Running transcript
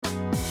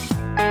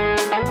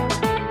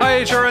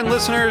HRN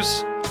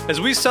listeners.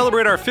 As we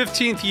celebrate our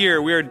 15th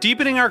year, we are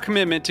deepening our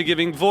commitment to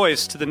giving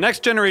voice to the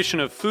next generation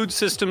of food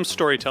systems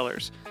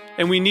storytellers,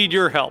 and we need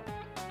your help.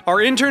 Our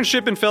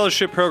internship and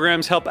fellowship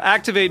programs help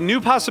activate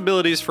new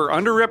possibilities for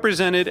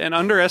underrepresented and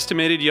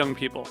underestimated young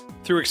people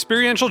through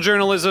experiential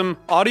journalism,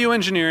 audio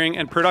engineering,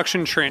 and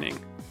production training.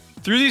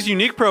 Through these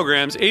unique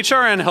programs,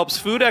 HRN helps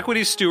food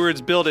equity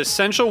stewards build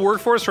essential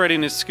workforce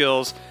readiness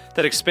skills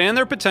that expand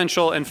their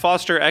potential and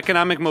foster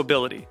economic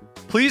mobility.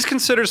 Please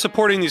consider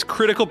supporting these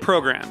critical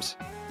programs.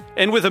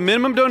 And with a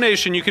minimum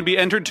donation, you can be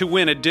entered to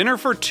win a dinner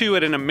for two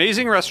at an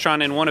amazing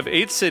restaurant in one of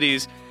 8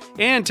 cities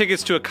and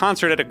tickets to a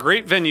concert at a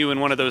great venue in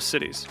one of those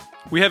cities.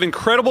 We have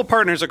incredible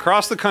partners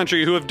across the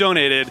country who have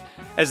donated,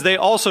 as they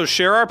also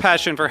share our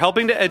passion for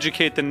helping to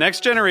educate the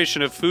next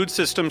generation of food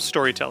systems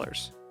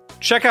storytellers.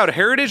 Check out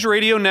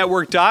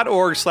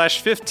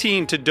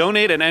heritageradionetwork.org/15 to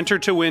donate and enter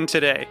to win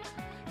today.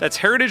 That's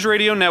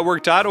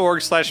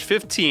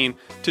heritageradionetwork.org/15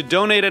 to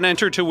donate and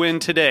enter to win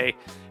today.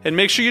 And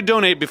make sure you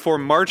donate before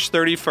March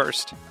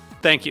 31st.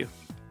 Thank you.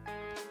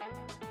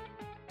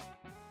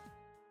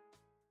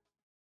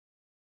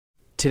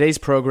 Today's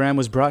program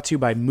was brought to you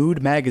by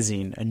Mood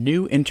Magazine, a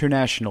new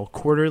international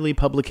quarterly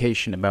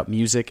publication about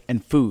music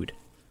and food.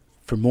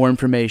 For more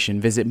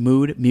information, visit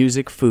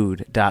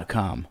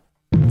moodmusicfood.com.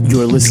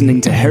 You're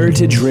listening to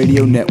Heritage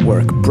Radio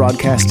Network,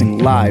 broadcasting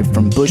live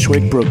from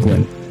Bushwick,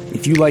 Brooklyn.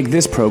 If you like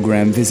this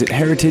program, visit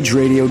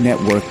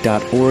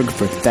heritageradionetwork.org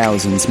for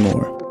thousands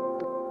more.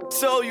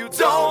 So you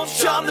don't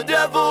charm the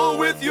devil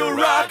with your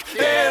rock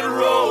and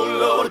roll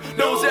load.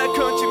 Knows that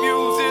country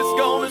music's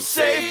gonna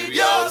save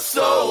your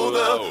soul.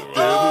 The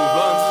devil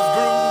runs his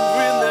groove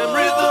in them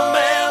rhythm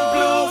and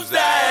blues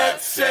that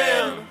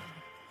Sam.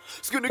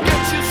 It's gonna get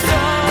you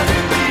started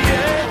in the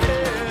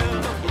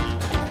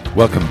air.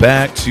 Welcome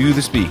back to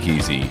the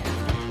Speakeasy.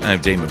 I'm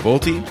Damon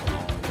Bolte,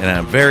 and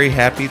I'm very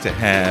happy to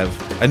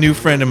have a new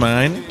friend of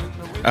mine,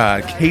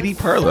 Katie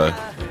Parla.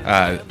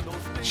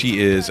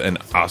 She is an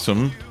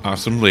awesome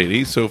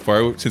lady so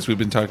far since we've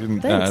been talking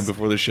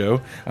before the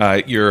show.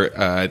 You're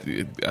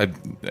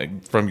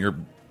from your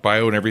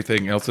bio and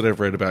everything else that I've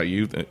read about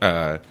you.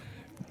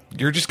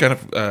 You're just kind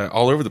of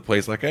all over the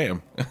place like I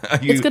am.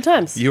 It's good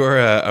times. You are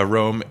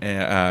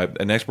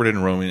an expert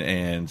in Roman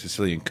and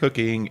Sicilian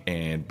cooking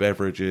and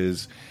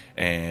beverages,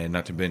 and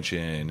not to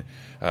mention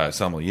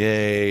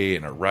sommelier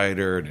and a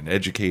writer and an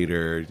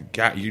educator.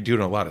 God, you're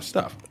doing a lot of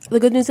stuff. The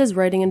good news is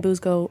writing and booze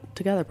go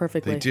together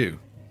perfectly. They do.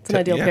 It's an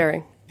ideal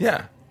pairing.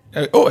 Yeah,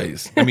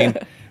 always. I mean,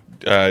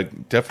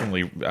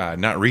 definitely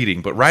not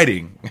reading, but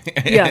writing.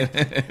 Yeah,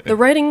 the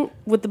writing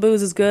with the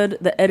booze is good.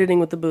 The editing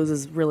with the booze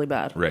is really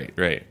bad. Right.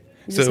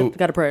 You just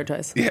got to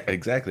prioritize. Yeah,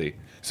 exactly.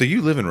 So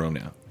you live in Rome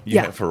now.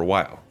 Yeah. Have for a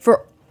while.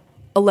 For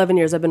 11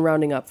 years. I've been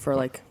rounding up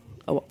for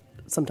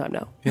some time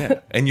now. Yeah,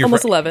 and you're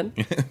almost 11.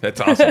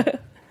 That's awesome.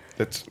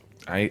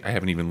 I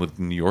haven't even lived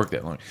in New York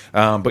that long.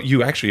 But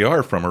you actually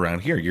are from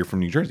around here. You're from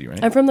New Jersey,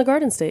 right? I'm from the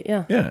Garden State,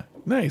 yeah. Yeah,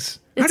 nice.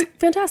 It's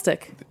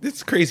fantastic.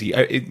 It's crazy.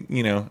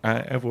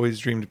 I've always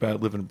dreamed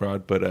about living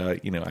abroad, but I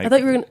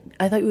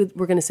thought you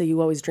were going to say you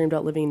always dreamed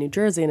about living in New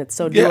Jersey, and it's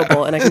so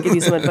doable. And I can give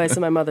you some advice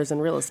on my mother's in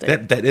real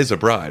estate. That is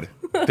abroad.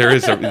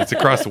 It's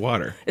across the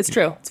water. It's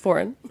true. It's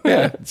foreign.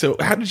 Yeah. So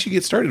how did you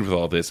get started with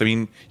all this? I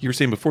mean, you were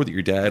saying before that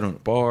your dad owned a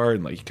bar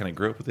and you kind of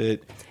grew up with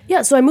it.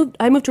 Yeah. So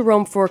I moved to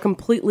Rome for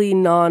completely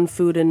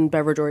non-food and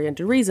beverage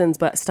oriented reasons,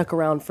 but stuck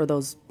around for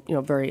those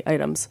very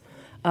items.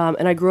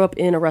 And I grew up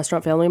in a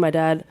restaurant family. My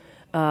dad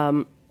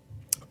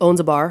owns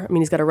a bar. I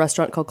mean, he's got a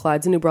restaurant called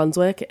Clyde's in New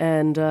Brunswick,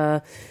 and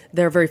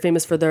they're very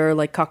famous for their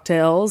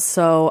cocktails.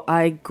 So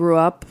I grew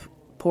up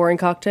pouring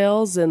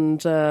cocktails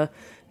and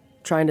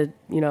trying to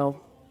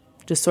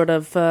just sort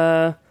of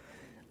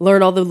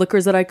learn all the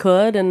liquors that I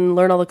could and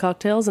learn all the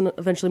cocktails, and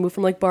eventually moved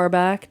from bar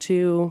back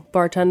to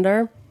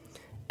bartender.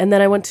 And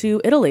then I went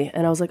to Italy,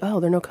 and I was like, oh,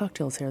 there are no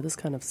cocktails here. This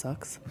kind of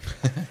sucks.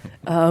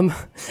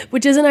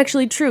 Which isn't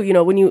actually true.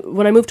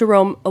 When I moved to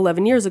Rome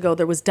 11 years ago,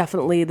 there was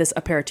definitely this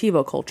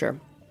aperitivo culture.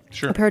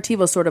 Sure.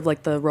 Aperitivo is sort of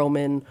like the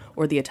Roman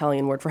or the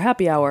Italian word for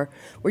happy hour,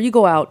 where you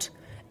go out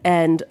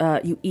and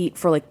you eat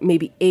for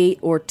maybe 8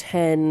 or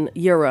 10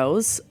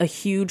 euros, a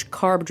huge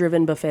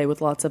carb-driven buffet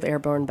with lots of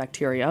airborne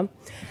bacteria,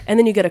 and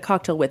then you get a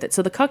cocktail with it.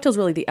 So the cocktail's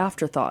really the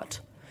afterthought.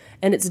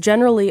 And it's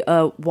generally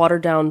a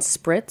watered-down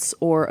spritz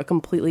or a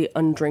completely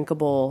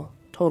undrinkable,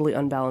 totally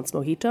unbalanced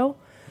mojito.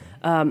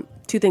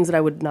 Two things that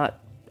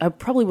I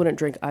probably wouldn't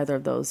drink either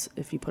of those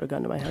if you put a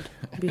gun to my head.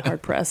 I'd be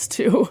hard-pressed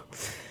to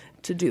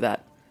do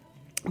that.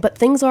 But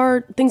things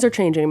are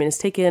changing. I mean, it's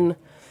taken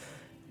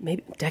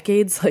maybe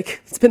decades,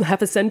 it's been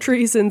half a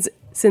century since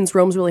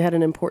Rome's really had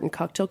an important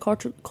cocktail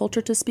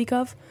culture to speak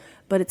of.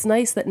 But it's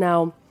nice that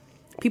now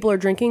people are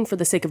drinking for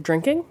the sake of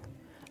drinking,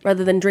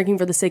 rather than drinking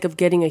for the sake of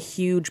getting a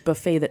huge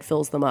buffet that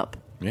fills them up.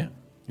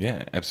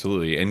 Yeah,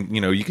 absolutely. And,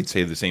 you could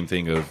say the same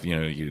thing of, the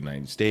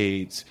United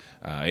States,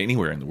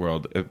 anywhere in the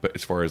world. But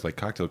as far as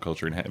cocktail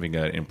culture and having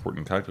an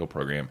important cocktail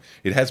program,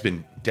 it has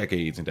been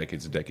decades and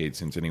decades and decades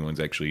since anyone's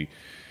actually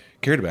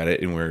cared about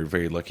it, and we're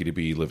very lucky to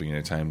be living in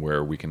a time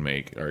where we can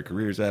make our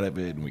careers out of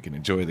it, and we can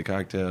enjoy the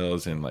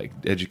cocktails and like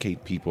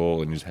educate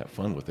people and just have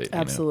fun with it.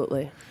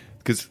 Absolutely.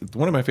 Because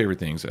one of my favorite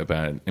things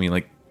about, I mean,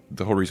 like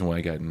the whole reason why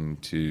I got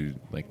into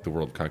like the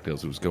world of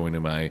cocktails was going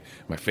to my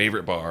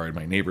favorite bar in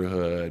my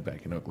neighborhood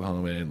back in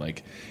Oklahoma, and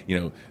like, you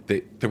know,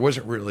 there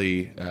wasn't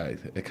really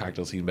a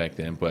cocktail scene back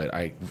then, but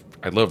I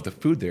loved the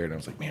food there, and I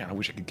was like, man, I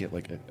wish I could get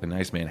like a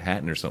nice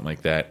Manhattan or something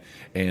like that,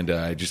 and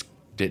it just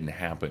didn't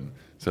happen.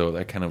 So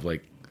that kind of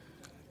like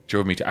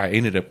drove me to. I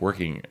ended up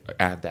working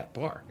at that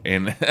bar,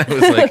 and I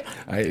was like,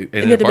 I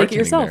ended up make it bartending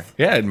yourself.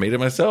 there. Yeah, I made it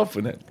myself,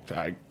 and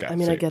I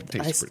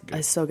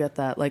so get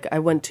that. Like I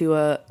went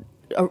to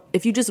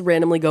if you just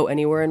randomly go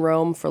anywhere in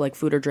Rome for like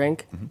food or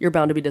drink, you're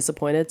bound to be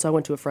disappointed. So I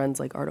went to a friend's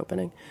like art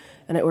opening,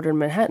 and I ordered in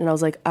Manhattan, and I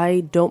was like,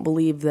 I don't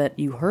believe that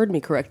you heard me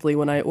correctly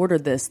when I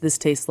ordered this. This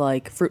tastes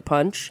like fruit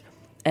punch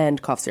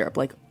and cough syrup.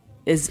 Like,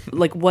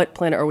 what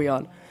planet are we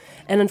on?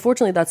 And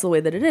unfortunately, that's the way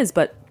that it is.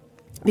 But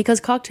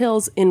because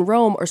cocktails in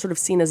Rome are sort of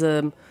seen as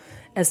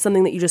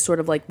something that you just sort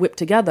of like whip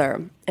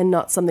together and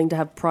not something to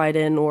have pride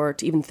in or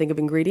to even think of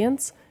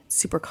ingredients, it's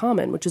super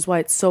common, which is why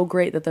it's so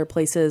great that there are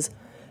places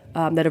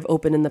that have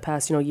opened in the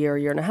past,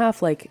 year and a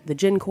half, like the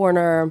Gin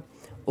Corner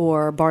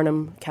or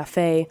Barnum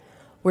Cafe,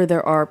 where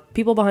there are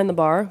people behind the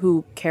bar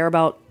who care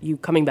about you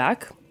coming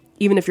back.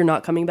 Even if you're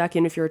not coming back,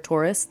 even if you're a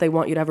tourist, they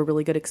want you to have a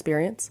really good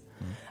experience.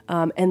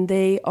 And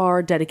they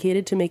are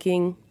dedicated to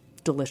making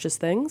delicious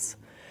things.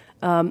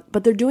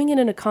 But they're doing it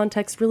in a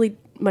context really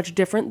much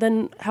different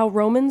than how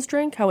Romans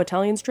drink, how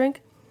Italians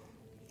drink.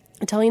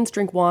 Italians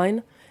drink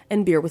wine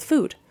and beer with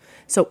food.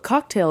 So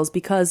cocktails,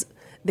 because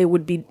they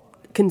would be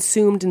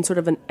consumed in sort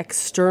of an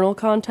external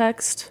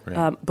context,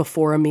 right,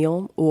 before a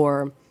meal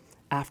or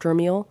after a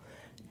meal,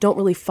 don't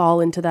really fall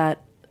into that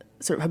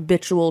sort of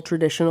habitual,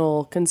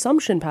 traditional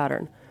consumption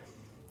pattern.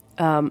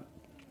 And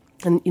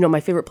my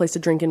favorite place to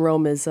drink in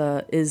Rome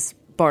is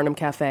Barnum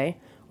Cafe,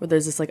 where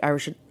there's this like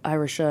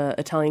Irish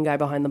Italian guy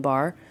behind the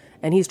bar,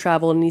 and he's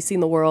traveled and he's seen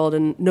the world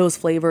and knows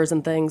flavors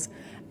and things,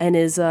 and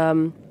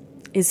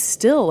is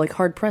still like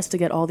hard pressed to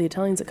get all the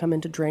Italians that come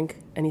in to drink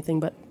anything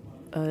but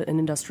an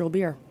industrial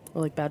beer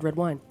or like bad red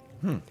wine.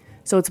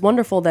 So it's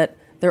wonderful that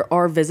there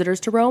are visitors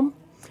to Rome,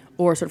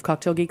 or sort of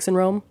cocktail geeks in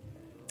Rome,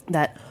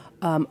 that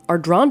are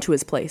drawn to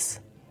his place,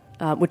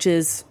 which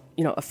is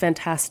a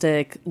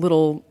fantastic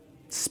little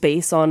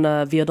space on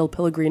Via del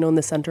Pellegrino in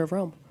the center of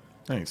Rome.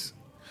 Nice.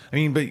 I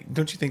mean, but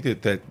don't you think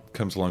that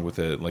comes along with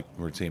like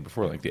we were saying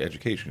before, like the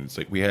education? It's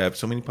like we have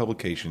so many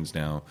publications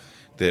now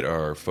that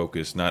are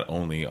focused not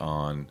only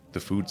on the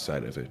food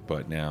side of it,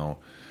 but now,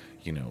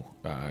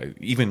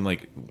 even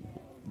like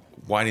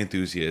Wine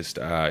Enthusiast,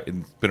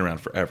 it's been around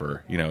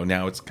forever.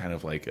 Now it's kind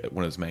of like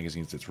one of those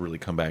magazines that's really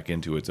come back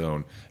into its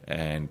own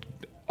and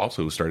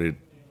also started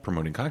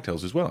promoting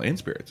cocktails as well and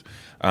spirits.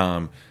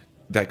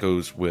 That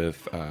goes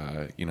with,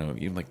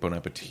 even like Bon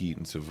Appetit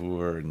and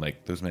Savour, and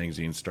like those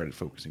magazines started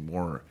focusing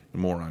more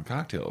and more on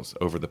cocktails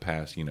over the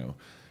past,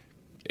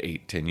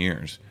 8-10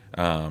 years.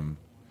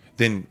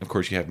 Then, of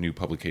course, you have new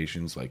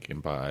publications like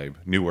Imbibe,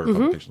 newer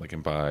publications like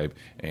Imbibe,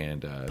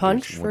 and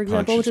Punch, for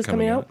example, which is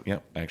coming out.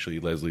 Yep,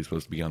 actually, Leslie's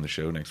supposed to be on the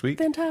show next week.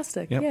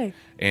 Fantastic! Yep. Yay!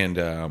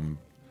 And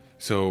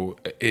so,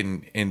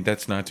 and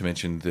that's not to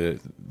mention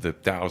the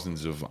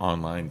thousands of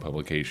online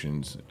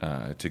publications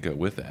to go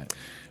with that.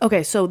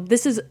 Okay, so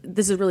this is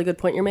a really good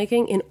point you're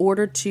making. In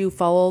order to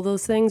follow all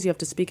those things, you have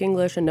to speak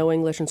English and know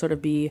English and sort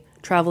of be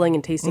traveling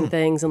and tasting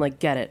things and like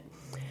get it.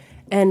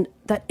 And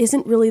that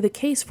isn't really the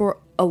case for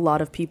a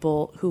lot of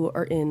people who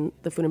are in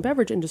the food and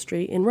beverage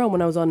industry in Rome.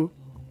 When I was on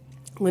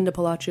Linda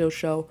Palaccio's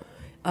show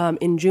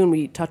in June,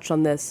 we touched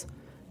on this.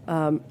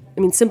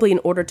 Simply in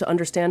order to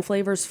understand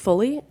flavors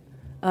fully,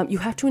 you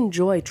have to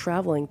enjoy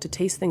traveling to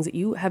taste things that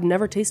you have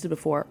never tasted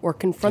before or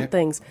confront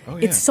things. Oh,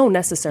 yeah. It's so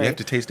necessary. You have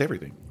to taste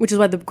everything. Which is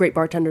why the great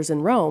bartenders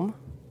in Rome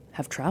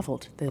have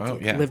traveled. They've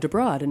lived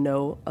abroad and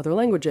know other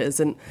languages.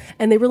 And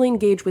they really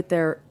engage with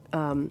their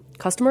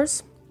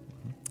customers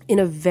in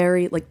a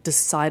very like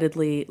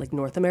decidedly like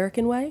North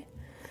American way,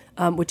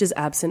 which is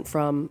absent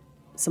from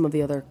some of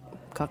the other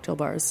cocktail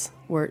bars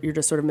where you're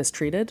just sort of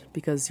mistreated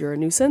because you're a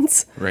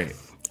nuisance. Right.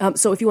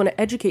 So if you want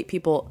to educate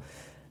people,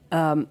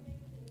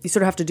 you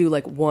sort of have to do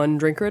like one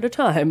drinker at a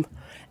time.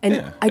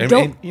 And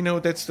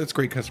that's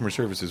great customer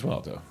service as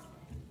well, though.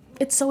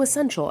 It's so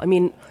essential. I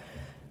mean,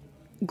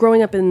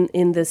 growing up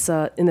in this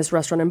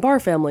restaurant and bar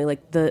family,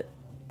 like the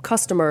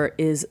customer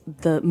is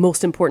the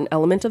most important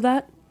element of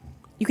that.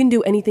 You can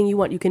do anything you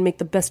want. You can make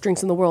the best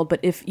drinks in the world,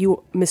 but if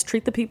you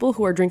mistreat the people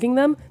who are drinking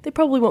them, they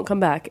probably won't come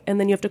back, and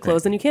then you have to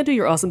close, and you can't do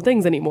your awesome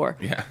things anymore.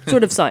 Yeah.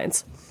 Sort of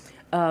science.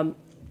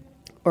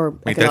 Or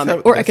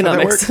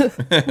economics.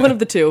 One of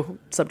the two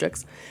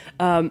subjects.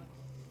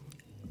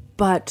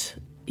 But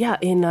yeah,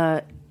 in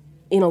a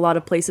lot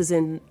of places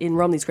in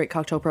Rome, these great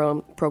cocktail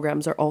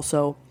programs are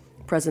also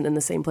present in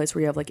the same place where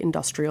you have like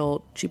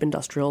cheap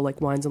industrial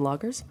like wines and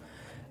lagers.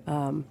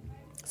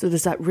 So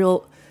there's that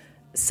real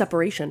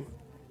separation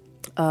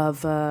of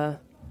sort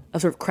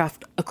of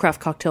craft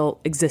cocktail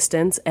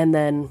existence and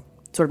then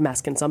sort of mass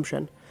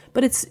consumption.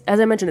 But it's, as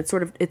I mentioned,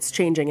 it's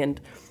changing. And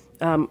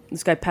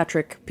this guy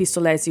Patrick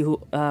Pistolesi,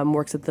 who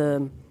works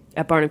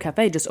at Barnum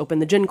Cafe, just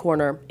opened the gin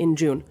corner in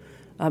June,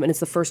 and it's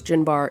the first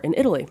gin bar in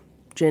Italy.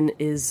 Gin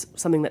is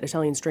something that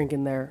Italians drink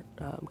in their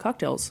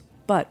cocktails,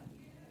 but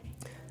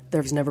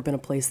there's never been a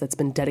place that's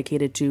been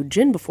dedicated to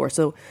gin before.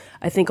 So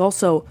I think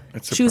also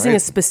choosing a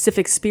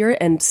specific spirit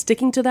and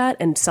sticking to that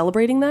and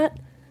celebrating that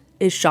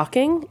is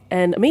shocking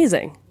and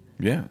amazing.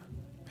 Yeah.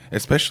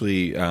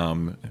 Especially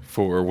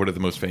for one of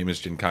the most famous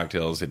gin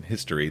cocktails in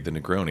history, the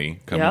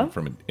Negroni, coming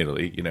from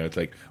Italy. You know, it's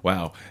like,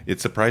 wow,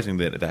 it's surprising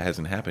that that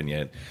hasn't happened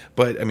yet.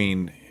 But, I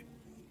mean,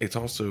 it's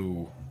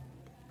also,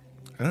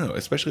 I don't know,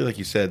 especially like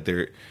you said,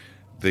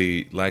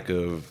 the lack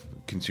of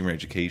consumer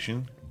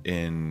education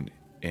in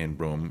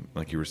Rome,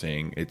 like you were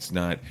saying, it's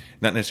not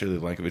necessarily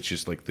the lack of, it's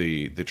just like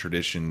the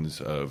traditions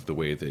of the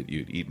way that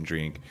you eat and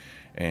drink,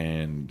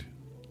 and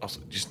also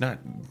just not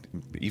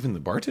even the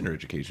bartender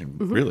education,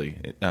 really,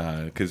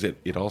 because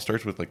it all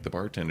starts with like the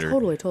bartender,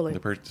 totally, the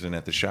person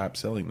at the shop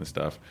selling the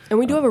stuff. And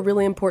we do have a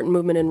really important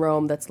movement in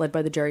Rome that's led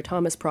by the Jerry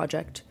Thomas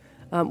Project,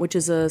 which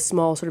is a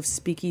small sort of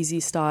speakeasy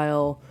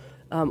style,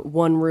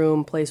 one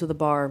room place with a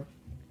bar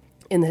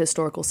in the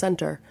historical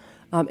center.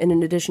 And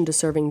in addition to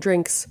serving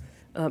drinks,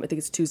 I think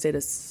it's Tuesday to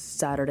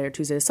Saturday or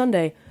Tuesday to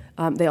Sunday,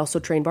 they also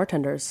train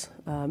bartenders.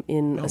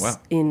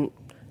 In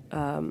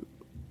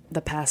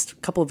the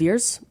past couple of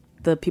years,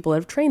 the people that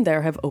have trained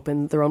there have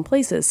opened their own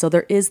places. So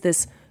there is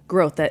this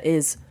growth that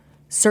is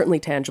certainly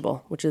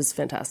tangible, which is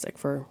fantastic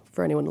for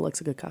anyone who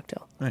likes a good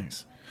cocktail.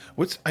 Nice.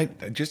 I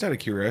just out of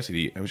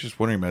curiosity, I was just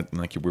wondering about,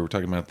 like, we were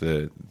talking about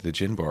the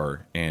gin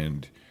bar,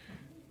 and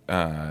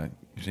you're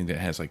saying that it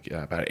has like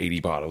about 80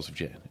 bottles of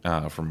gin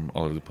from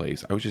all over the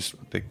place.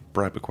 They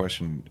brought up a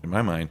question in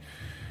my mind.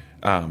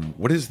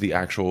 What is the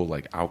actual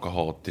like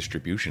alcohol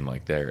distribution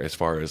like there, as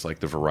far as like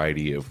the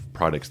variety of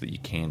products that you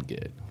can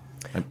get?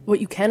 What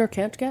you can or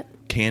can't get?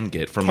 Can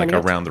get from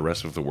around the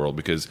rest of the world,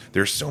 because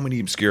there's so many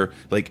obscure,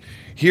 like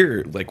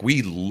here, like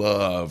we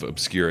love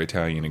obscure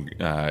Italian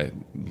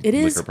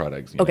liquor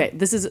products. Okay,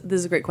 this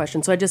is a great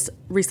question. So I just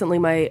recently,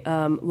 my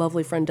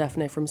lovely friend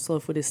Daphne from Slow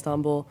Food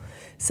Istanbul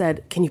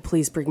said, "Can you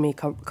please bring me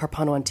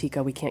Carpano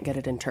Antica? We can't get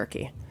it in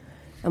Turkey."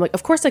 I'm like,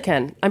 "Of course I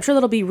can. I'm sure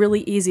that'll be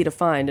really easy to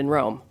find in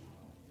Rome."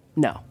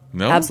 No,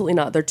 absolutely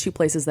not. There are two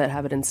places that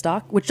have it in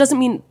stock, which doesn't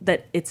mean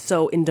that it's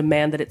so in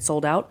demand that it's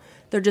sold out.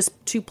 They're just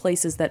two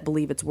places that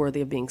believe it's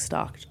worthy of being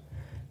stocked.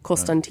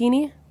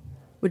 Costantini,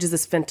 which is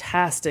this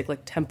fantastic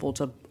like temple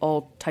to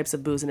all types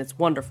of booze, and it's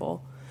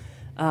wonderful,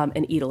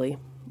 and Italy,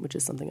 which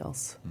is something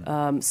else.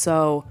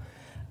 So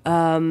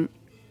I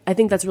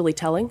think that's really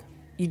telling.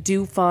 You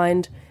do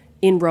find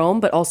in Rome,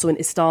 but also in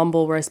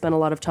Istanbul, where I spent a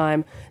lot of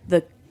time,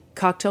 the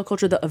cocktail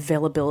culture, the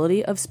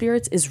availability of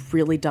spirits is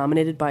really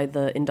dominated by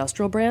the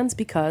industrial brands,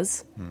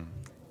 because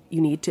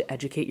you need to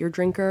educate your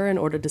drinker in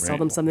order to sell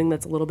them something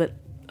that's a little bit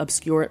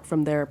obscure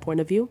from their point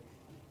of view.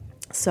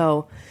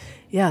 So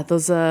yeah,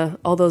 those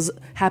all those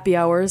happy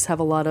hours have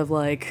a lot of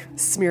like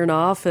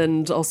Smirnoff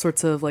and all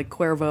sorts of like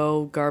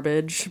Cuervo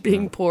garbage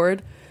being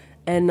poured,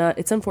 and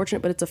it's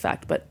unfortunate, but it's a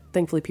fact. But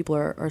thankfully people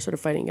are sort of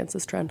fighting against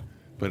this trend.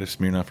 But if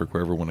Smirnoff or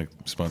Cuervo want to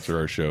sponsor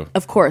our show,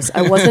 of course.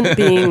 I wasn't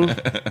being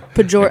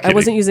I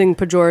wasn't using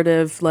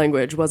pejorative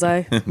language, was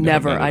I?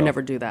 Never. I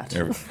never do that.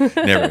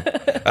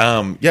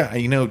 Never. Yeah,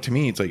 you know, to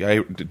me, it's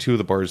like two of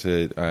the bars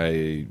that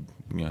I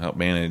help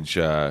manage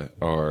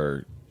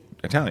are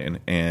Italian,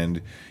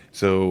 and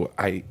so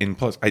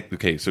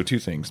so two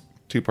things,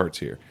 two parts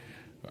here.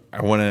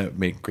 I want to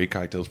make great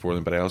cocktails for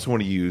them, but I also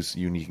want to use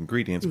unique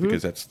ingredients,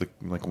 because that's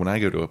like when I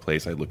go to a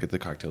place, I look at the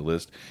cocktail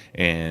list,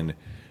 and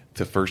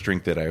the first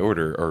drink that I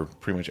order, or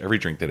pretty much every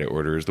drink that I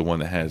order, is the one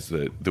that has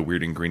the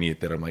weird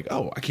ingredient that I'm like,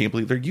 oh, I can't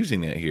believe they're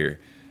using that here.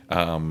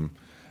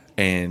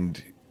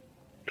 And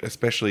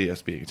especially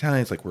us being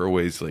Italians, like we're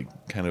always like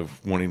kind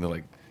of wanting to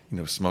like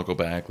smuggle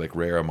back like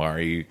rare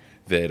Amari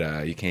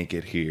that you can't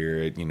get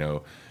here.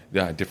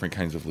 Different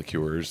kinds of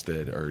liqueurs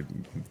that are.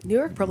 New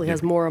York probably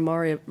has more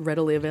Amari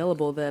readily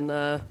available than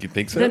you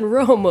think so? Than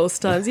Rome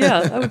most times.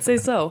 Yeah, I would say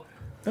so.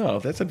 Oh,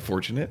 that's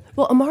unfortunate.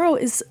 Well, Amaro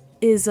is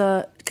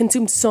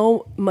consumed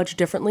so much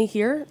differently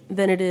here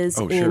than it is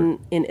in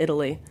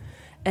Italy.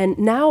 And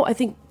now I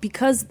think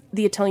because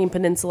the Italian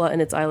peninsula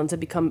and its islands have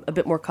become a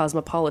bit more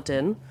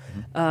cosmopolitan,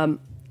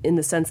 in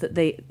the sense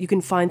that you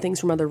can find things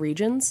from other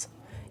regions.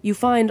 You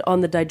find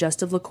on the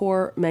digestive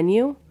liqueur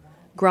menu,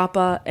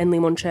 grappa and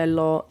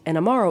limoncello and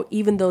amaro,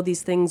 even though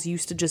these things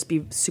used to just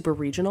be super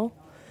regional.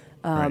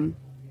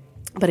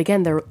 But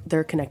again,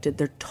 they're connected.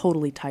 They're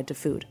totally tied to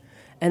food.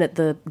 And at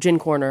the gin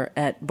corner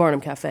at Barnum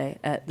Cafe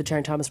at the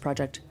Jerry Thomas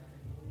Project,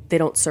 they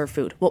don't serve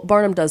food. Well,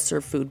 Barnum does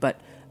serve food, but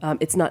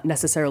it's not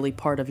necessarily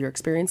part of your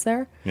experience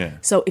there. Yeah.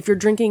 So if you're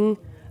drinking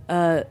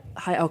a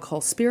high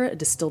alcohol spirit, a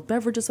distilled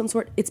beverage of some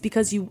sort, it's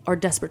because you are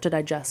desperate to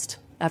digest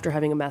after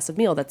having a massive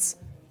meal. That's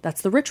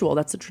the ritual.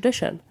 That's the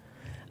tradition.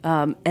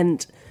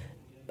 And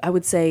I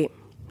would say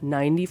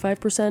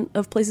 95%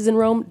 of places in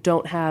Rome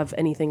don't have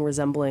anything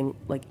resembling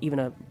like even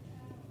a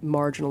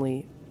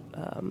marginally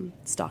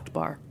stocked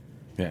bar.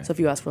 Yeah. So if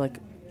you ask for like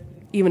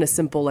even a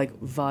simple like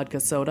vodka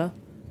soda,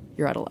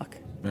 you're out of luck.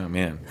 Oh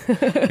man,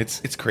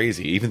 it's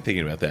crazy. Even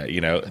thinking about that,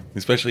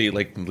 especially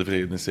like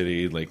living in the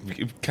city, like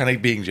kind of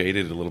being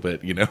jaded a little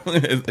bit,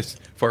 as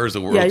far as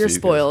the world. Yeah, you're sees.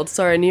 spoiled.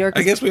 Sorry, New York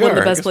is one of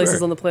the best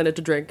places on the planet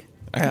to drink.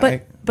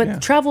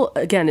 But travel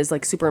again is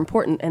like super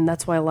important, and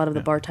that's why a lot of the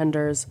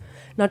bartenders,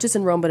 not just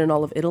in Rome but in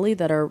all of Italy,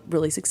 that are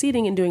really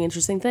succeeding and doing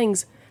interesting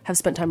things, have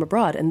spent time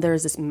abroad. And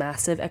there's this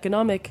massive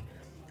economic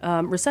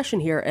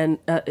recession here and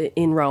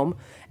in Rome,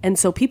 and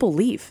so people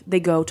leave. They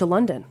go to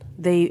London.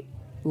 They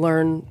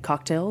learn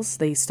cocktails.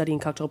 They study in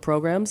cocktail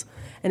programs,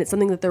 and it's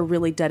something that they're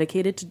really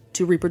dedicated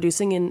to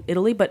reproducing in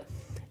Italy. But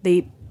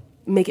they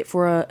make it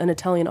for an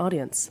Italian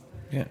audience.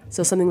 Yeah.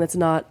 So something that's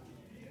not,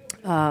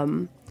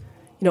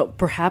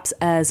 perhaps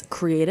as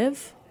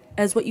creative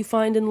as what you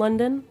find in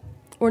London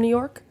or New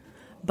York,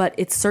 but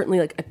it's certainly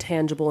like a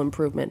tangible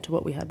improvement to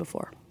what we had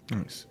before.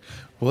 Nice.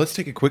 Well, let's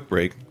take a quick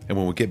break, and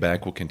when we get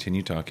back, we'll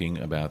continue talking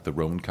about the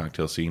Roman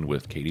cocktail scene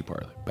with Katie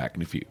Parla. Back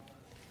in a few.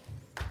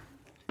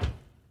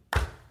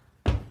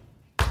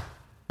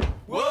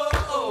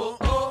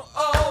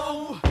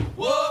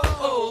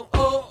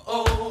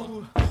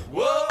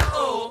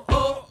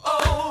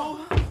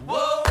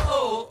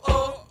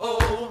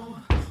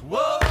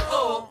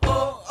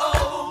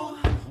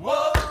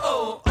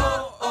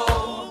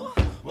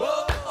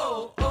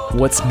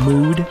 What's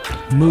Mood?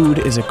 Mood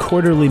is a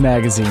quarterly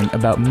magazine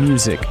about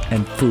music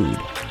and food.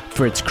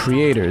 For its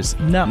creators,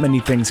 not many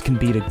things can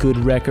beat a good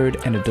record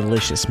and a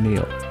delicious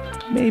meal.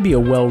 Maybe a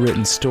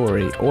well-written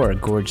story or a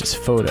gorgeous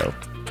photo.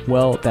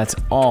 Well, that's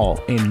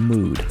all in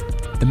Mood.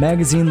 The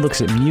magazine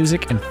looks at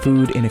music and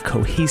food in a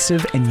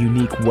cohesive and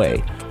unique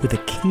way, with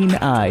a keen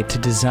eye to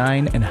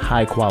design and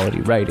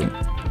high-quality writing.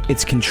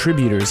 Its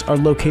contributors are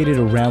located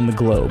around the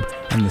globe,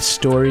 and the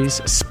stories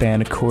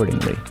span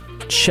accordingly.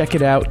 Check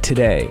it out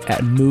today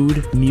at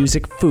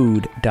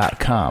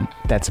moodmusicfood.com.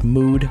 That's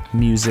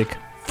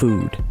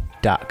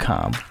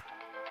moodmusicfood.com.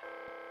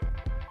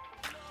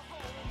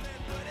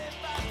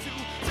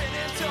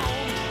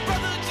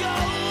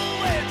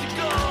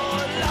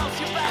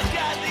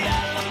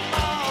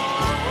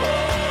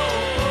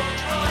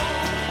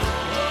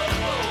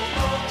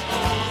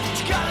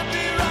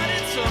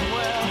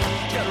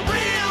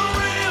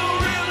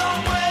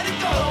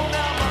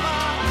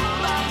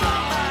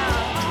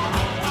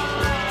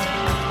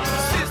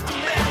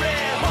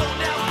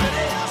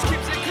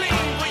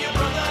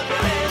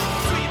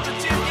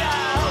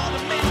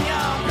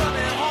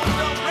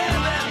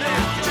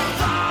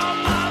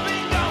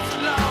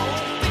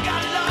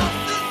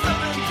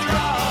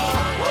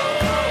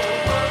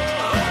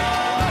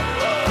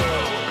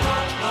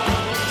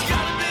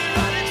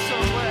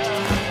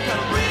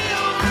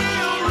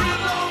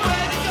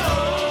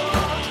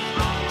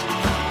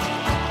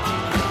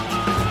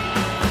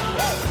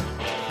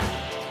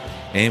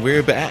 And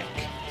we're back.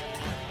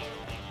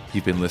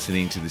 You've been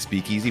listening to The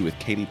Speakeasy with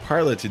Katie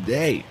Parla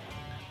today.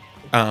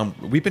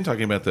 We've been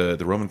talking about the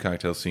Roman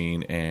cocktail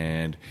scene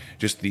and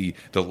just the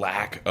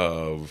lack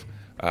of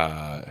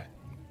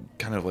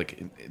kind of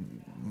like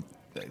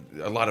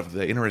a lot of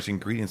the interesting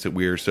ingredients that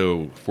we're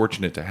so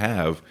fortunate to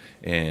have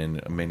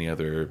in many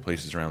other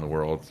places around the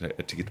world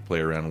to get to play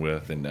around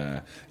with.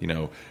 And,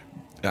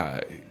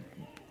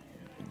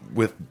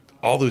 with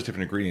all those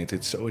different ingredients,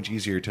 it's so much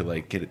easier to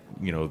like get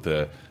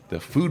the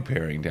food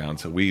pairing down.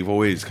 So we've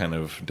always kind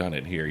of done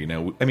it here.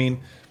 I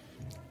mean,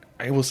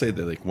 I will say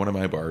that like one of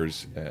my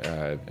bars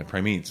at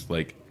Prime Eats,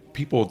 like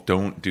people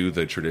don't do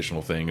the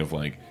traditional thing of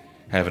like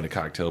having a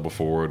cocktail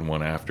before and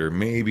one after,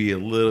 maybe a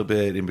little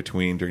bit in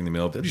between during the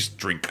meal. They'll just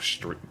drink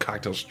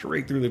cocktails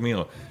straight through the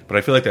meal. But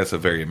I feel like that's a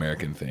very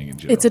American thing in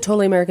general. It's a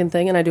totally American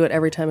thing, and I do it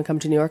every time I come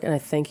to New York, and I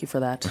thank you for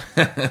that.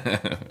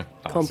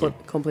 Awesome.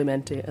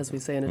 Complimenti, as we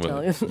say in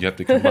Italian. You have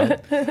to come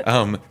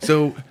on.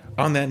 So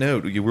on that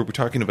note, we were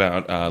talking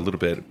about a little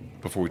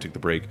bit before we took the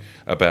break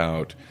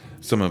about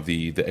some of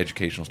the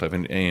educational stuff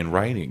and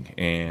writing.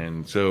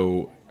 And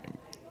so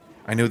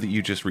I know that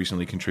you just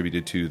recently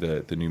contributed to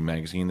the new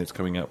magazine that's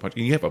coming out.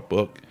 You have a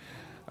book.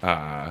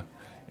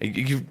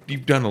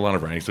 You've done a lot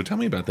of writing, so tell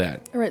me about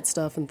that. I write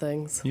stuff and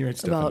things. You write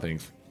stuff and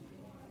things.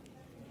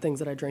 Things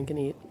that I drink and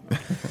eat.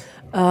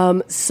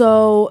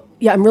 So,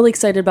 yeah, I'm really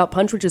excited about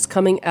Punch, which is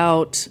coming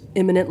out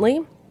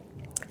imminently.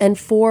 And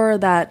for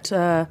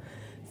that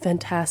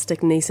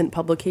fantastic nascent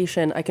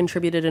publication, I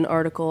contributed an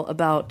article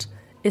about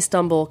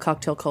Istanbul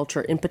cocktail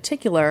culture, in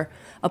particular,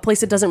 a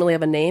place that doesn't really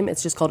have a name.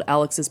 It's just called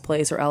Alex's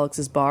Place or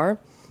Alex's Bar.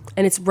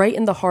 And it's right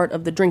in the heart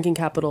of the drinking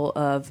capital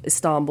of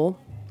Istanbul,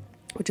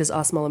 which is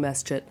Asmalı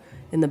Mescit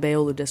in the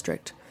Beyoğlu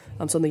district.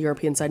 So on the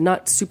European side,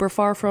 not super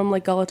far from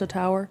like Galata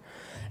Tower.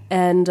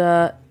 And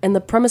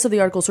the premise of the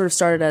article sort of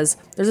started as,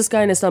 there's this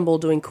guy in Istanbul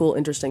doing cool,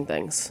 interesting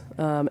things.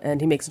 And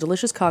he makes a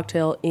delicious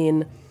cocktail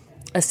in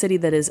a city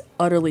that is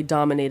utterly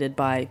dominated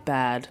by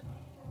bad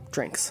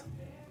drinks.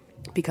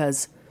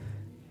 Because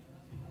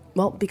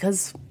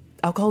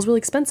alcohol is really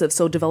expensive.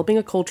 So developing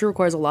a culture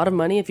requires a lot of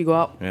money. If you go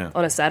out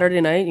on a Saturday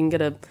night, you can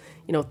get a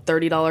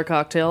 $30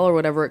 cocktail or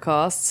whatever it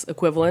costs,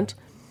 equivalent.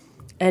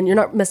 And you're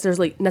not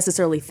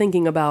necessarily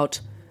thinking about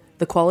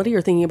the quality.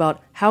 You're thinking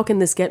about how can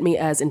this get me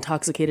as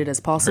intoxicated as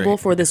possible Right.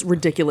 for this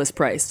ridiculous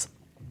price.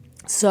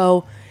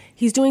 So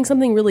he's doing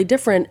something really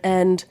different.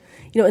 And,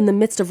 in the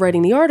midst of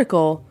writing the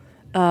article,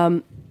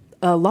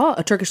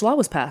 a Turkish law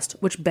was passed,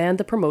 which banned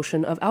the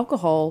promotion of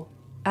alcohol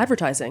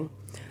advertising.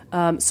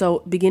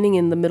 So beginning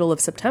in the middle of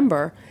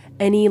September,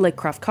 any like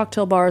craft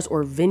cocktail bars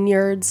or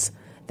vineyards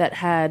that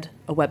had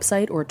a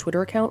website or a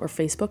Twitter account or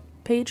Facebook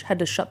page had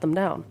to shut them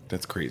down.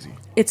 That's crazy.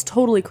 It's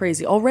totally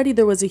crazy. Already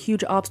there was a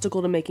huge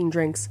obstacle to making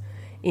drinks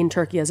in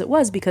Turkey as it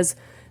was because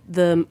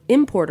the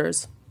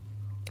importers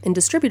and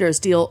distributors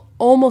deal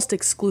almost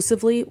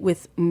exclusively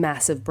with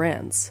massive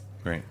brands.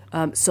 Right.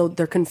 So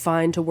they're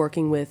confined to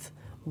working with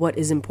what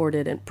is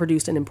imported and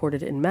produced and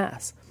imported in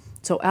mass.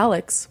 So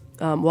Alex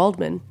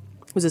Waldman,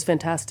 who's this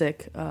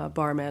fantastic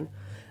barman,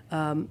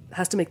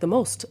 has to make the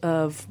most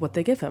of what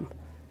they give him.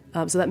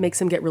 So that makes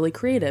him get really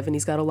creative, and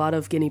he's got a lot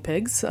of guinea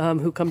pigs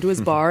who come to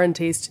his bar and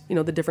taste,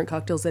 the different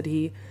cocktails that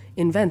he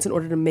invents in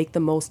order to make the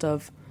most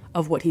of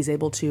what he's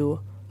able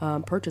to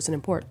purchase and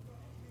import.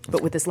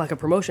 But with this lack of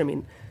promotion, I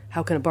mean,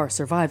 how can a bar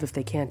survive if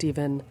they can't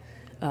even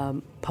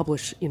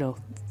publish,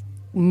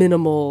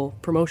 minimal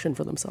promotion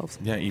for themselves?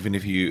 Yeah, even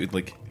if you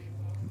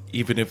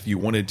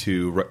wanted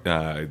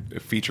to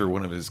feature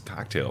one of his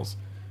cocktails,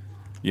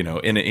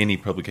 in any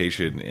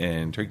publication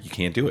in Turkey, you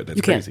can't do it.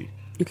 That's crazy.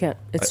 You can't.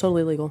 It's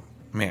totally illegal.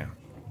 Man,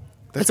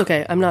 It's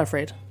okay. I'm not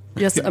afraid.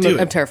 Yes, I'm Do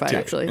it. terrified, Do it.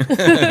 actually.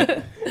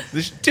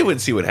 Just do it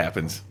and see what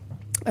happens.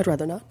 I'd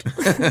rather not.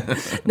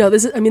 No,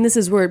 this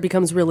is where it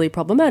becomes really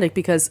problematic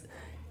because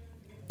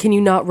can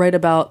you not write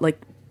about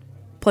like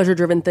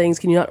pleasure-driven things?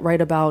 Can you not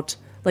write about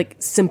like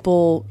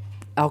simple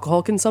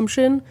alcohol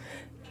consumption?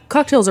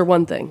 Cocktails are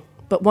one thing,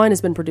 but wine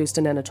has been produced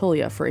in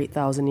Anatolia for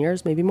 8,000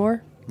 years, maybe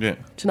more. Yeah.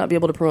 To not be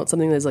able to promote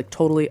something that is like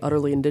totally,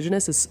 utterly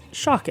indigenous is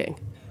shocking.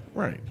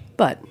 Right.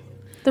 But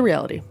the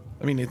reality.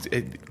 I mean,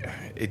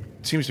 it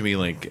seems to me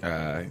like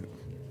I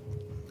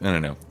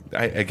don't know.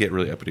 I get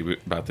really uppity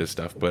about this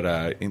stuff, but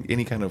in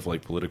any kind of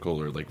like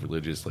political or like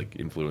religious like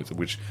influence,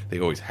 which they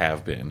always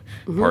have been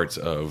parts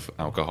of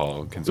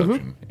alcohol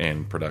consumption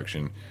and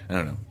production. I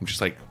don't know. I'm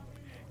just like,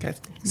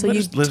 guys, So let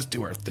us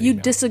do our thing. You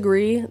now.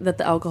 disagree that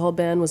the alcohol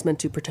ban was meant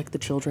to protect the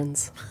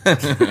children's?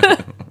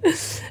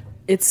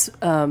 It's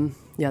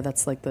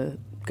that's like the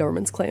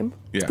government's claim.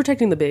 It's Yeah.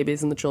 protecting the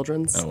babies and the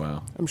children's. Oh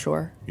wow. I'm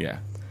sure. Yeah.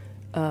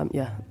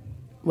 Yeah.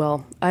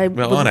 Well,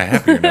 Well, on a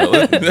happier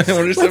note,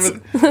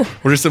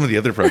 what are some of the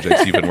other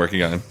projects you've been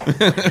working on?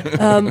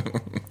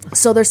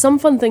 So there's some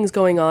fun things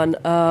going on.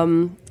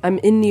 I'm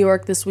in New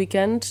York this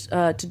weekend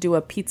to do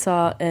a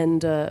pizza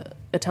and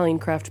Italian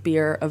craft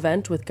beer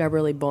event with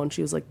Gabriele Bonci,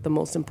 who's like the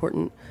most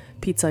important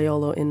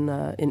pizzaiolo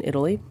in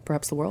Italy,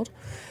 perhaps the world.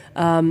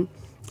 And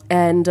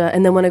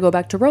then when I go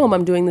back to Rome,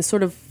 I'm doing this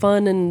sort of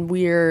fun and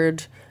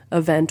weird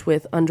event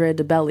with Andrea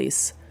De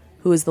Bellis,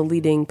 who is the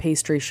leading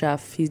pastry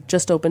chef. He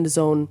just opened his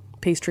own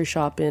pastry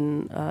shop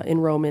in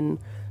Rome in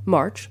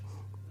March,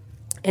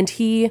 and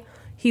he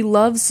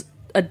loves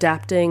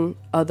adapting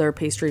other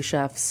pastry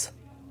chefs'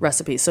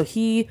 recipes. So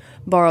he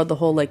borrowed the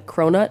whole like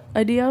cronut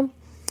idea,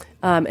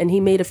 and he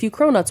made a few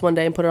cronuts one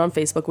day and put it on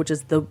Facebook, which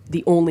is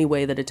the only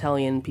way that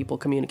Italian people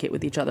communicate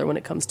with each other when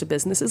it comes to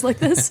businesses like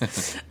this.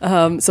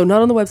 So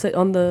not on the website,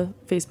 on the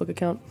Facebook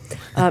account.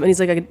 And he's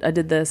like, I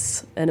did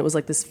this, and it was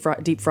like this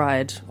deep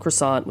fried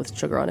croissant with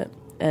sugar on it.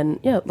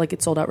 And yeah, like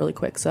it sold out really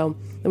quick. So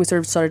then we sort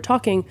of started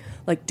talking,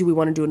 like, do we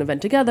want to do an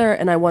event together?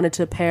 And I wanted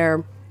to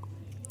pair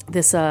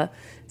this sort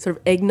of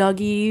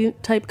eggnog-y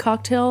type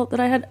cocktail that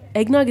I had.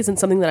 Eggnog isn't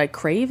something that I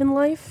crave in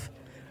life.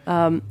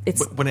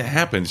 It's But when it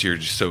happens, you're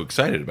just so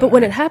excited about it. But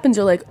when it happens,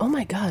 you're like, oh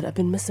my God, I've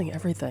been missing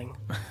everything.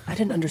 I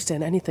didn't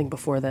understand anything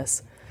before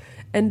this.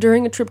 And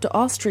during a trip to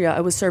Austria,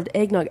 I was served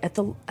eggnog at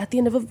the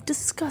end of a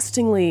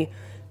disgustingly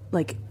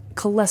like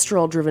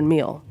cholesterol-driven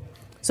meal.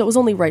 So it was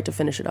only right to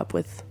finish it up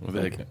with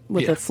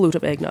a flute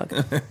of eggnog.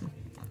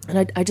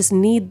 And I just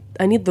need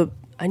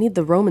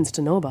the Romans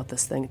to know about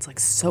this thing. It's like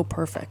so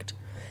perfect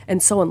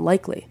and so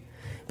unlikely,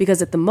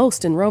 because at the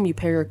most in Rome you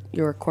pair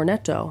your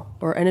cornetto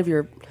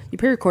you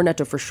pair your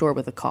cornetto for sure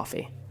with a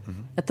coffee.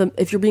 Mm-hmm.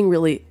 If you're being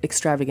really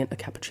extravagant, a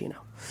cappuccino.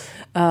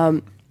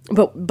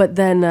 But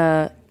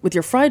then with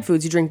your fried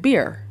foods you drink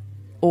beer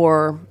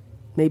or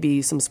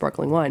maybe some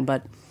sparkling wine.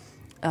 But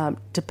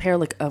to pair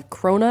like a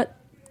cronut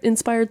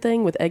inspired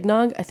thing with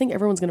eggnog, I think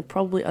everyone's going to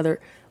probably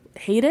either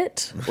hate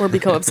it or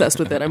become obsessed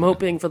with it. I'm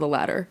hoping for the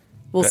latter.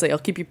 We'll see. I'll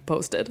keep you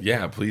posted.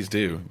 Yeah, please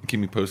do.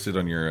 Keep me posted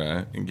on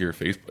your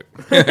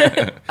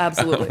Facebook.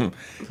 Absolutely.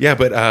 Yeah,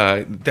 but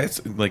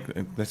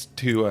that's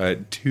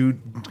two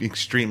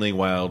extremely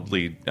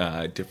wildly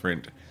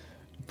different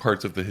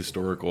parts of the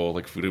historical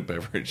like food and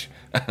beverage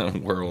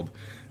world.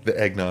 The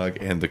eggnog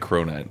and the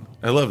cronut.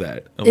 I love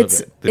that.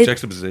 The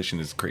juxtaposition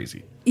is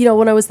crazy.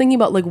 When I was thinking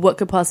about like what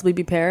could possibly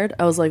be paired,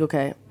 I was like,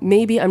 okay,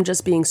 maybe I'm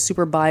just being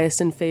super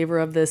biased in favor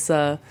of this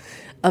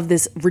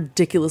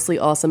ridiculously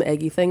awesome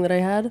eggy thing that I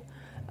had.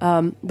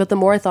 But the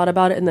more I thought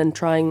about it and then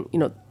trying,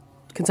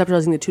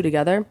 conceptualizing the two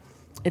together,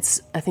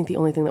 it's I think the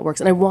only thing that works.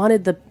 And I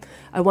wanted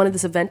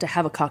this event to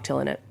have a cocktail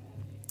in it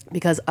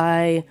because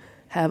I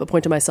have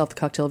appointed myself the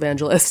cocktail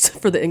evangelist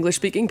for the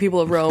English-speaking people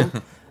of Rome.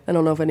 I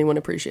don't know if anyone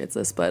appreciates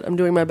this, but I'm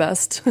doing my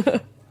best.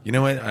 You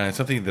know what?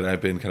 Something that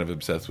I've been kind of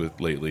obsessed with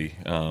lately,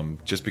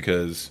 just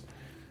because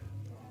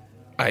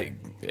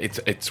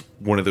it's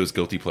one of those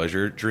guilty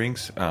pleasure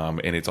drinks,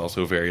 and it's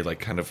also very like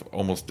kind of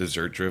almost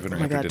dessert driven or Oh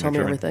my after God, dinner tell me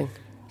driven. everything.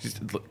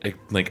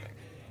 Just like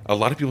a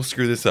lot of people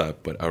screw this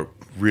up, but a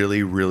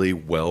really, really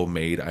well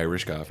made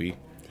Irish coffee.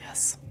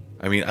 Yes.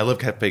 I mean, I love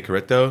Cafe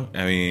Corretto.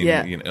 I mean,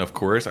 Yeah. you know, of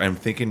course. I'm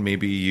thinking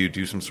maybe you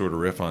do some sort of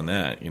riff on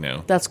that. You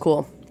know, That's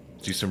cool.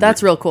 do some.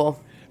 That's real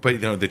cool. But you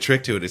know, the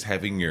trick to it is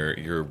having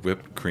your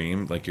whipped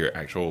cream, like your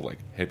actual like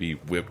heavy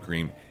whipped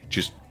cream,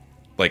 just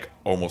like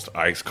almost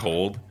ice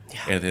cold,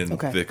 and then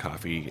Okay. the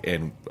coffee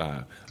and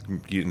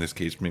in this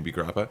case maybe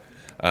grappa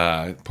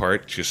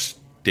part just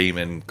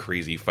steaming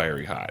crazy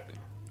fiery hot.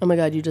 Oh my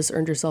God, you just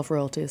earned yourself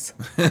royalties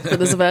for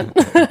this event.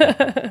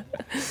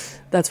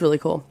 That's really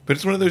cool. But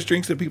it's one of those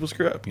drinks that people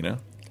screw up, you know.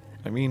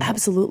 I mean,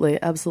 Absolutely.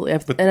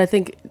 And I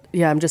think,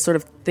 I'm just sort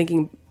of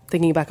thinking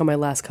back on my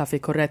last Cafe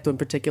Corretto in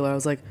particular. I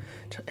was like,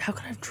 how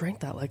could I have drank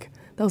that? Like,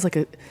 that was like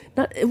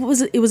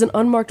it was an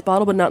unmarked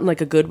bottle, but not in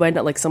like a good way.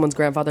 Not like someone's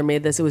grandfather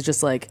made this. It was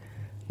just like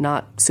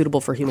not suitable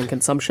for human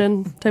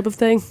consumption type of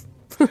thing.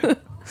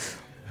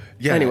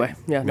 yeah. Anyway,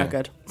 not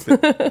good. You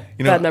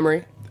know, Bad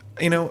memory.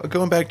 You know,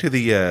 going back to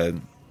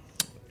the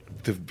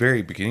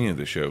very beginning of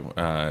the show,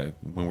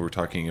 when we were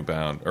talking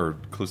about, or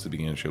close to the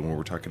beginning of the show, when we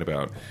were talking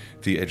about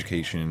the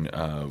education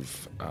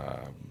of,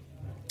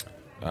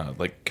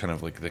 like kind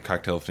of like the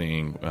cocktail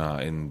thing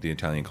in the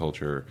Italian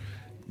culture.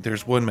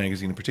 There's one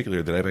magazine in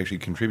particular that I've actually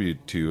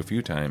contributed to a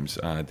few times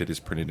that is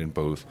printed in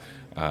both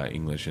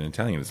English and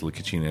Italian. It's La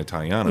Cucina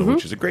Italiana,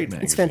 which is a great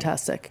magazine. It's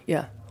fantastic.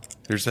 Yeah.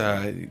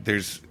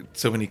 There's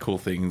so many cool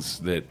things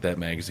that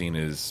magazine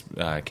is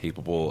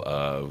capable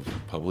of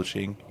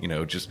publishing, you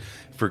know, just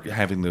for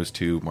having those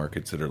two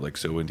markets that are like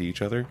so into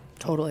each other.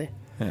 Totally.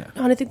 Yeah.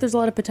 No, and I think there's a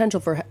lot of potential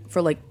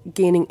for like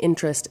gaining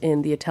interest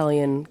in the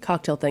Italian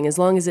cocktail thing as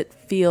long as it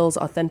feels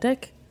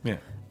authentic. Yeah.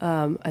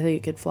 I think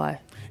it could fly.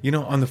 You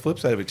know, on the flip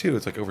side of it too,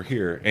 it's like over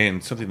here,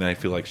 and something that I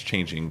feel like is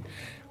changing.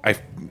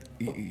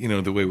 You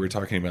know, the way we're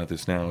talking about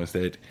this now is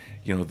that,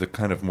 you know, the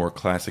kind of more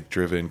classic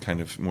driven,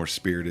 kind of more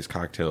spirited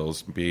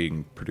cocktails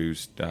being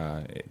produced,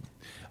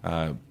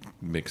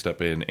 mixed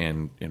up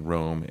in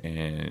Rome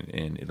and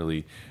in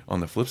Italy. On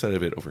the flip side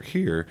of it, over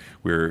here,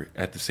 we're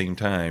at the same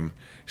time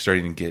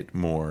starting to get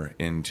more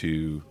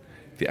into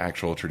the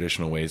actual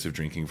traditional ways of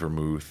drinking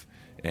vermouth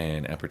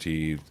and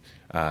aperitif,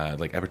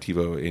 like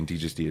aperitivo and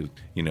digestive.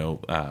 You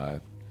know,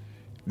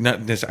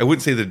 not necessarily, I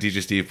wouldn't say the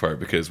digestive part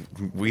because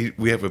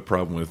we have a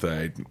problem with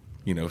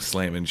you know,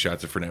 slamming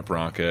shots of Fernet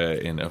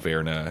Branca and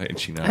Averna and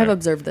China. I have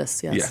observed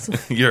this, yes.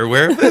 Yeah, you're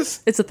aware of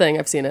this? It's a thing.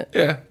 I've seen it.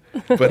 Yeah,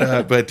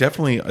 but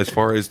definitely as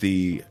far as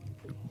the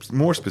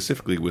more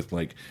specifically with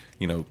like,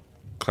 you know,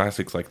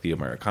 classics like the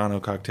Americano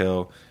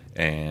cocktail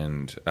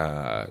and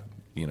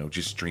you know,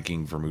 just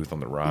drinking vermouth on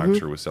the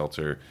rocks or with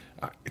seltzer.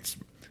 It's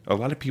a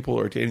lot of people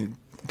are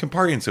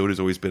Campari and soda has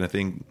always been a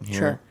thing here,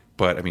 Sure.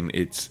 but I mean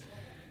it's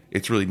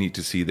really neat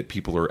to see that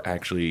people are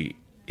actually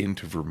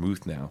into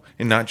vermouth now,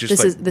 and not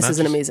just This is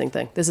an amazing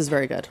thing. This is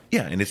very good.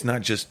 Yeah, and it's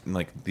not just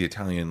like the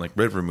Italian like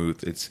red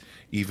vermouth. It's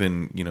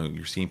even, you know,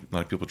 you're seeing a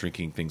lot of people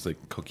drinking things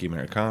like Cocchi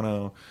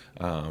Americano,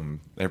 you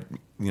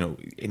know,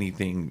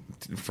 anything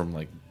from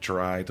like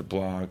dry to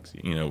blocks,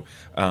 you know,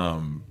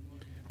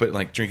 but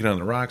like drinking on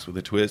the rocks with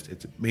a twist.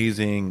 It's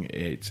amazing.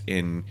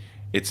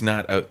 It's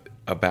not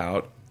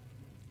about,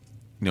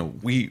 you know,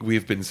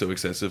 we've been so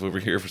excessive over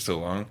here for so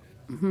long.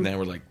 Mm-hmm. Now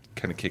we're like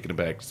kind of kicking it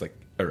back. It's like,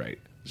 all right,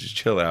 let's just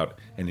chill out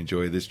and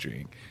enjoy this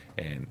drink.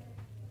 And,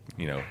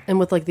 you know. And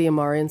with like the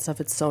Amari and stuff,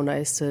 it's so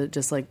nice to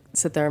just like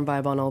sit there and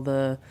vibe on all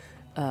the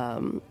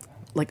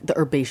like the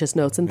herbaceous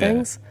notes and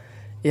things.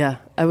 Yeah.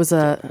 I was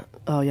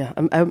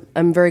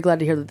I'm very glad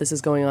to hear that this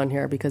is going on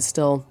here because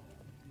still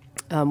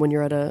when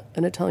you're at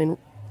an Italian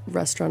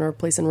restaurant or a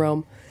place in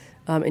Rome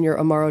and your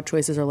Amaro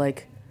choices are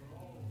like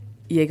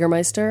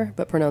Jägermeister,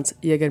 but pronounced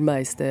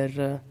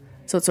Jägermeister.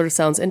 So it sort of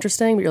sounds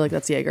interesting, but you're like,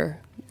 that's Jaeger.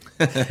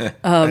 That's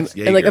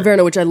Jaeger. And like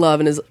Averna, which I love,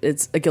 and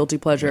it's a guilty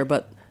pleasure,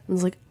 but I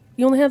was like,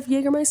 you only have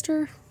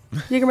Jägermeister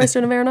and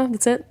Averna?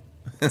 That's it?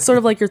 It's sort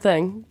of like your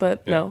thing,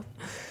 but no.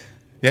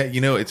 Yeah, you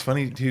know, it's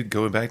funny, too,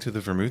 going back to the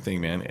vermouth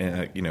thing, man.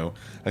 And, you know,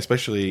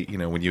 especially, you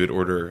know, when you would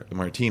order a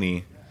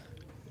martini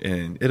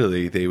in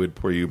Italy, they would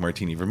pour you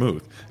martini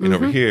vermouth. And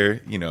over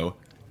here, you know,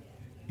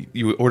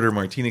 you would order a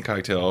martini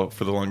cocktail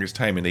for the longest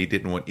time, and they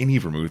didn't want any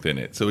vermouth in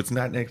it. So it's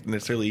not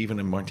necessarily even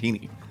a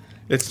martini.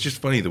 It's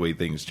just funny the way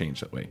things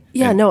change that way.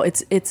 Yeah, and, no,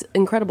 it's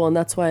incredible, and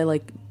that's why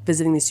like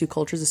visiting these two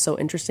cultures is so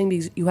interesting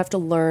because you have to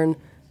learn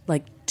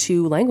like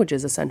two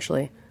languages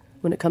essentially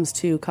when it comes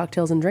to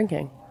cocktails and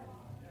drinking.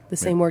 The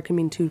same word can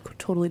mean two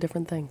totally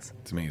different things.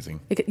 It's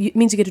amazing. It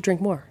means you get to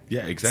drink more.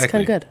 Yeah, exactly. It's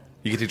kind of good.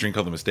 You get to drink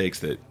all the mistakes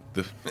that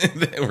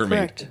We're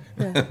Correct.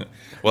 made.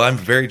 Well, I'm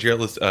very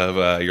jealous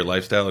of your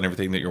lifestyle and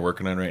everything that you're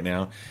working on right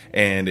now.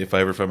 And if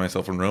I ever find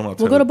myself in Rome,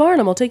 We'll go to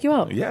Barnum. I'll take you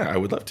out. Yeah, I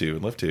would love to.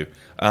 I'd love to.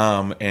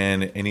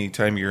 And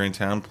anytime you're in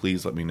town,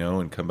 please let me know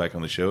and come back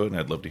on the show. And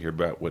I'd love to hear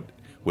about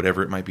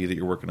whatever it might be that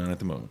you're working on at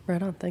the moment.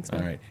 Right on. Thanks,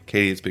 man. All right.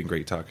 Katie, it's been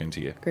great talking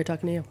to you. Great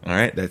talking to you. All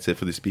right. That's it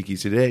for the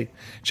Speakeasy today.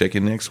 Check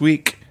in next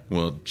week.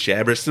 We'll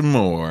jabber some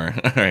more.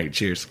 All right.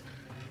 Cheers.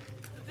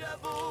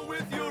 Devil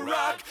with your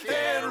rock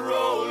and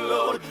roll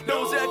load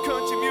knows that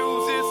country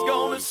music's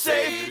gonna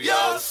save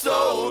your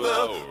soul.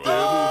 The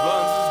devil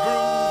runs his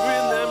groove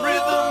in them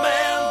rhythm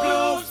and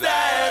blues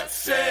that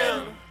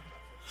sound.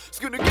 It's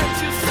gonna get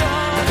you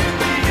some in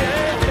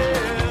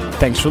the end.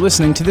 Thanks for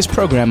listening to this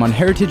program on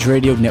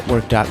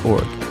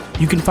heritageradionetwork.org.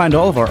 You can find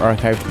all of our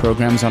archived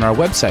programs on our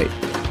website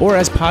or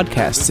as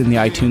podcasts in the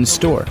iTunes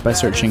Store by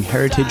searching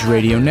Heritage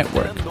Radio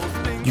Network.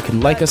 You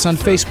can like us on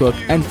Facebook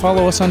and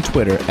follow us on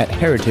Twitter at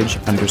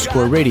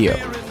 @heritage_radio.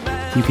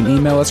 You can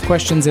email us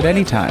questions at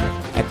any time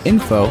at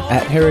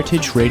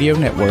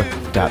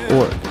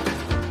info@heritageradionetwork.org.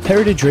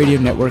 Heritage Radio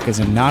Network is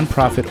a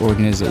non-profit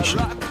organization.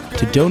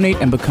 To donate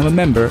and become a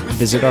member,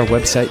 visit our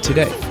website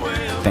today.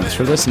 Thanks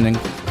for listening.